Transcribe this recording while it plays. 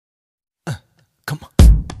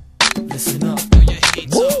Listen up.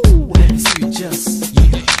 Woo! Let me see you just,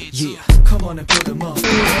 yeah. Come on and put them up. Yo,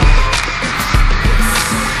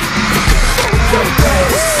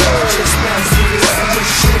 bass, just bounce to this and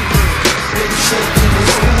just shake it. Baby, shake to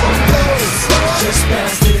this. Come on, bass, just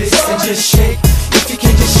bounce to this and just shake. If you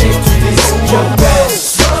can just shake to this. Yo,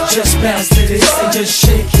 bass, just bounce to this and just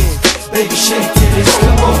shake it. Baby, shake to this.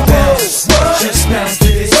 Come on, bass, just bounce to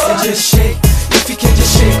this and just shake. If you can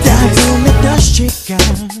just shake to this. 따분했던 시간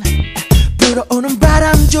불어오는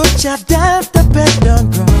바람조차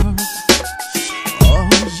답답했던 걸. Oh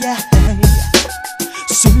yeah.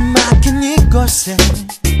 숨막힌 이곳에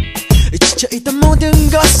지쳐있던 모든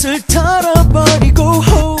것을 털어버리고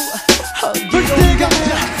볼 때가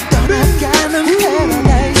떠나가는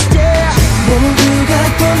paradise, yeah. 모두가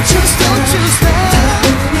멈추스타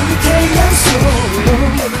타오르는 태양 속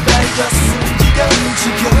Everybody just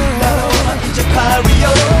움직여 나와 이제 파리요.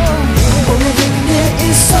 모든 게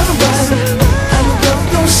있어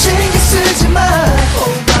아무것도 신경 쓰지 마.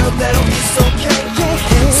 마음대로 it's okay.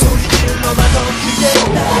 소리 질러봐 더 크게.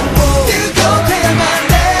 뜨거워야만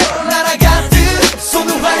해 날아가듯 손을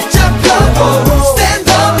활짝 펴고 Stand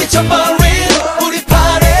up 미쳐버린 우리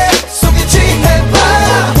파리 속에 취해봐.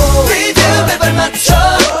 리듬에 발맞춰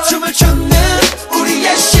춤을 추는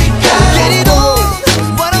우리의 시간. Get it on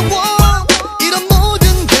what I want 이런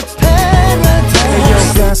모든 게 paradise. Hey yo,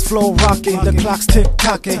 dance floor rocking, the clock's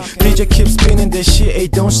tick-tocking. DJ keeps spinning this shit, hey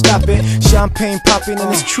don't stop it. Champagne popping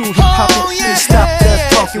and it's true hip-hopping. Please stop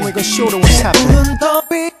that talking, we're gonna show them what's happening. 우는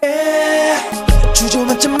더위에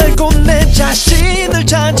주저앉지 말고 내 자신을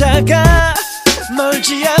찾아가.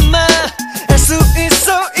 멀지 않아 알 수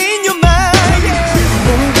있어 in your mind, yeah.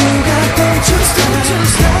 모두가 멈추스타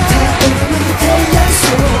타오르는 태양 속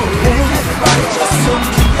Everybody just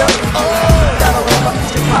숨기려 따라와봐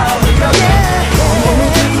이제 파리야, yeah.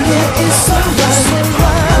 모든 게 있어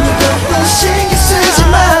아무것도 신경 쓰지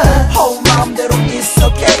마. 마음대로 it's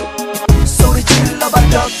okay. 소리 질러봐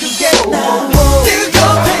더 크게.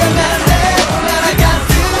 뜨거워야만 해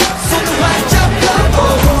날아가듯 손을 활짝 펴고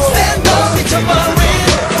Stand up 미쳐버린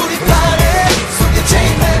우리 파리 속에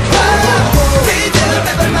취해봐. 리듬에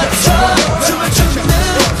발맞춰 춤을 추는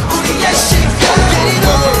우리의 시간. Get it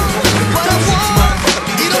on what I want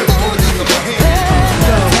이런 모든 게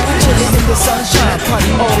Chilling in the sunshine,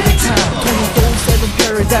 party all the time. 24/7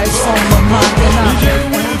 paradise on my mind and I'm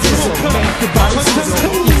make the body sizzle.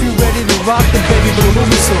 If you ready to rock, then baby, blow the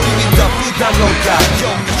whistle. Give it up, 위달로가 형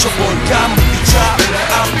미쳐볼까 무기자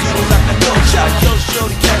앞뒤로 나가 놓자. Yo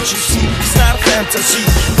shorty can't you see it's not a fantasy.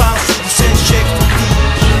 Bounce to the sand, shake the beat.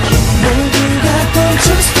 모두가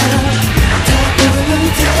멈추스타 타오르는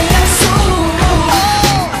태양 속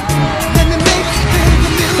Let me make you feel the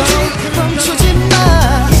music. 멈추지 마.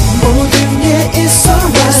 모든 게 it's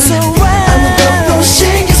alright. 아무것도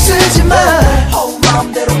신경 쓰지 마.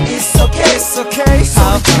 마음대로 it's okay.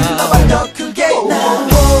 소리 질러봐 더 크게.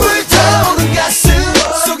 불타오른 가슴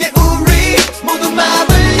속에 우리 모두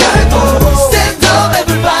마음을 열고 Stand up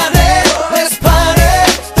everybody let's party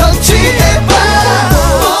더 취해봐.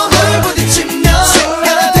 몸을 부딪히며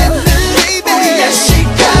하나 되는 우리의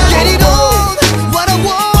시간. Get it on what I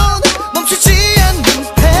want 멈추지 않는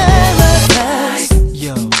paradise.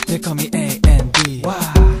 Yo, they call me A and B. Wow.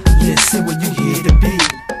 Listen when you hear the beat.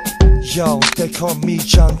 Yo, they call me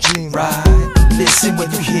Junjin. Right. Listen when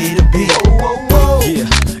you hear the beat. Yeah,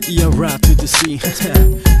 yeah, rap to the scene.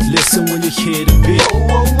 Listen when you hear the beat.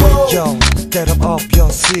 Yo, get up off your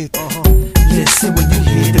seat.